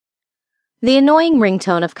The annoying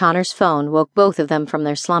ringtone of Connor's phone woke both of them from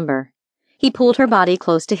their slumber. He pulled her body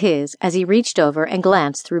close to his as he reached over and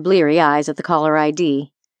glanced through bleary eyes at the caller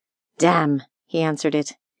ID. "Damn," he answered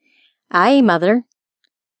it. "Aye, Mother."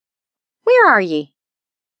 "Where are ye?"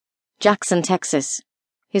 "Jackson, Texas."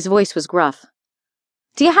 His voice was gruff.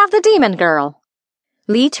 "Do you have the demon girl?"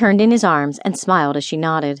 Lee turned in his arms and smiled as she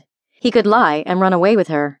nodded. He could lie and run away with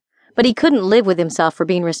her, but he couldn't live with himself for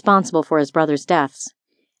being responsible for his brother's deaths.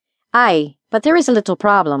 "Aye, but there is a little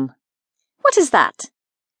problem." "What is that?"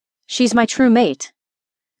 "She's my true mate."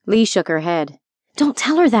 Lee shook her head. "Don't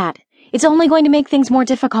tell her that. It's only going to make things more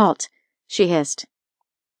difficult," she hissed.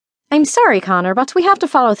 "I'm sorry, Connor, but we have to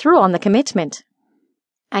follow through on the commitment."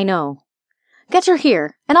 "I know. Get her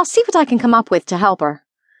here, and I'll see what I can come up with to help her."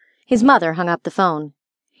 His mother hung up the phone.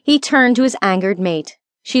 He turned to his angered mate.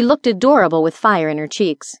 She looked adorable with fire in her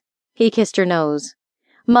cheeks. He kissed her nose.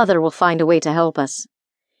 "Mother will find a way to help us."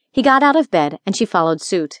 He got out of bed, and she followed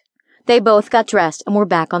suit. They both got dressed and were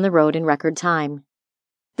back on the road in record time.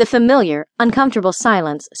 The familiar, uncomfortable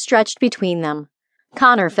silence stretched between them.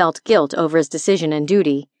 Connor felt guilt over his decision and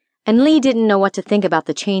duty, and Lee didn't know what to think about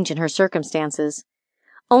the change in her circumstances.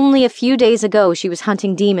 Only a few days ago she was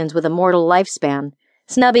hunting demons with a mortal lifespan,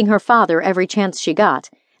 snubbing her father every chance she got,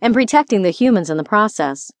 and protecting the humans in the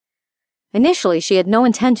process. Initially she had no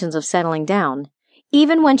intentions of settling down.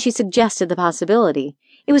 Even when she suggested the possibility,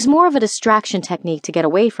 it was more of a distraction technique to get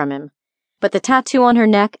away from him. But the tattoo on her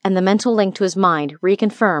neck and the mental link to his mind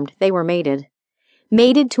reconfirmed they were mated.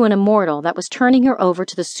 Mated to an immortal that was turning her over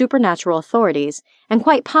to the supernatural authorities and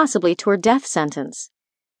quite possibly to her death sentence.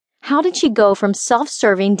 How did she go from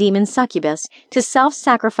self-serving demon succubus to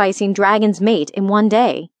self-sacrificing dragon's mate in one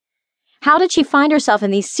day? How did she find herself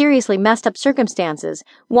in these seriously messed up circumstances,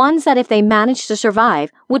 ones that if they managed to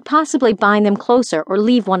survive would possibly bind them closer or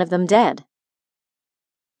leave one of them dead?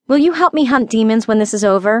 "Will you help me hunt demons when this is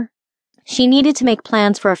over?" She needed to make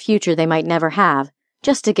plans for a future they might never have,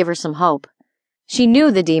 just to give her some hope. She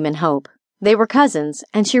knew the demon Hope. They were cousins,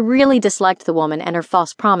 and she really disliked the woman and her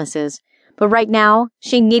false promises. But right now,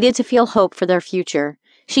 she needed to feel hope for their future.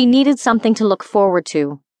 She needed something to look forward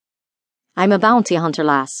to. "I'm a bounty hunter,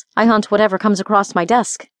 lass. I hunt whatever comes across my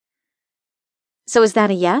desk." "So is that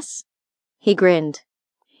a yes?" He grinned.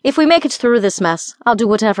 "If we make it through this mess, I'll do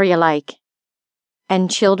whatever you like." "And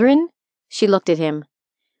children?" She looked at him.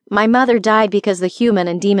 "My mother died because the human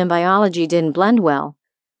and demon biology didn't blend well.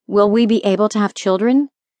 Will we be able to have children?"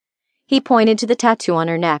 He pointed to the tattoo on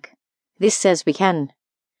her neck. "This says we can."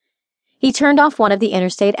 He turned off one of the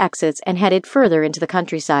interstate exits and headed further into the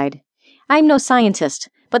countryside. "I'm no scientist,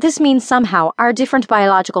 but this means somehow our different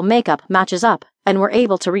biological makeup matches up and we're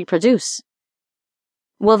able to reproduce."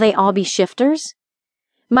 "Will they all be shifters?"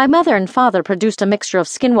 "My mother and father produced a mixture of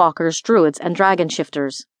skinwalkers, druids, and dragon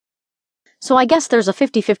shifters. So I guess there's a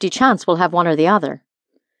 50-50 chance we'll have one or the other."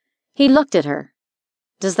 He looked at her.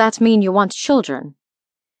 "Does that mean you want children?"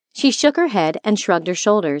 She shook her head and shrugged her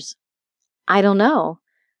shoulders. "I don't know,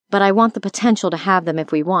 but I want the potential to have them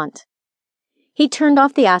if we want." He turned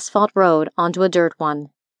off the asphalt road onto a dirt one.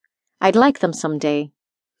 "I'd like them someday."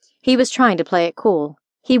 He was trying to play it cool.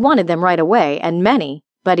 He wanted them right away, and many,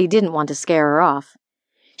 but he didn't want to scare her off.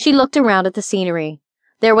 She looked around at the scenery.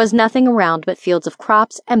 There was nothing around but fields of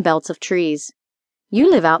crops and belts of trees. "You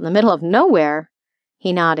live out in the middle of nowhere."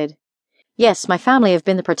 He nodded. "Yes, my family have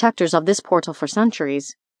been the protectors of this portal for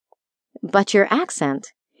centuries." "But your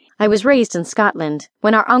accent." "I was raised in Scotland,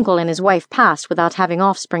 when our uncle and his wife passed without having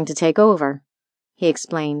offspring to take over," he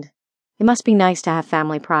explained. "It must be nice to have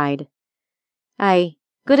family pride." "Aye,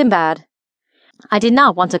 good and bad. I did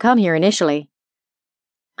not want to come here initially."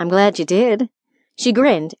 "I'm glad you did." She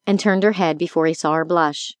grinned and turned her head before he saw her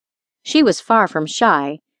blush. She was far from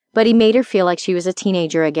shy, but he made her feel like she was a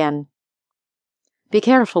teenager again. "Be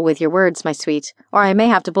careful with your words, my sweet, or I may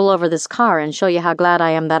have to pull over this car and show you how glad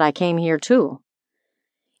I am that I came here too."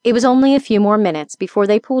 It was only a few more minutes before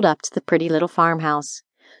they pulled up to the pretty little farmhouse.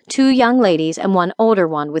 2 young ladies and one older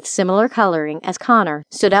one with similar coloring as Connor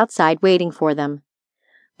stood outside waiting for them.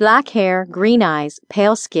 Black hair, green eyes,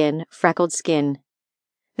 pale skin, freckled skin.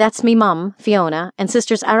 "That's me mum, Fiona, and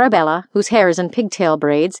sisters Arabella, whose hair is in pigtail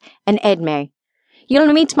braids, and Edme.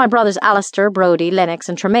 You'll meet my brothers Alistair, Brodie, Lennox,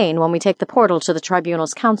 and Tremaine when we take the portal to the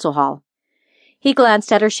tribunal's council hall." He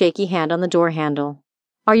glanced at her shaky hand on the door handle.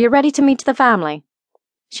 "Are you ready to meet the family?"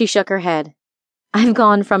 She shook her head. "I've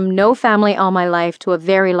gone from no family all my life to a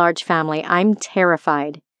very large family. I'm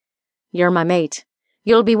terrified." "You're my mate.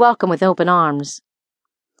 You'll be welcome with open arms."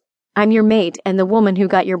 "I'm your mate and the woman who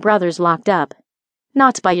got your brothers locked up."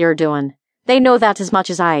 "Not by your doing. They know that as much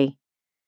as I."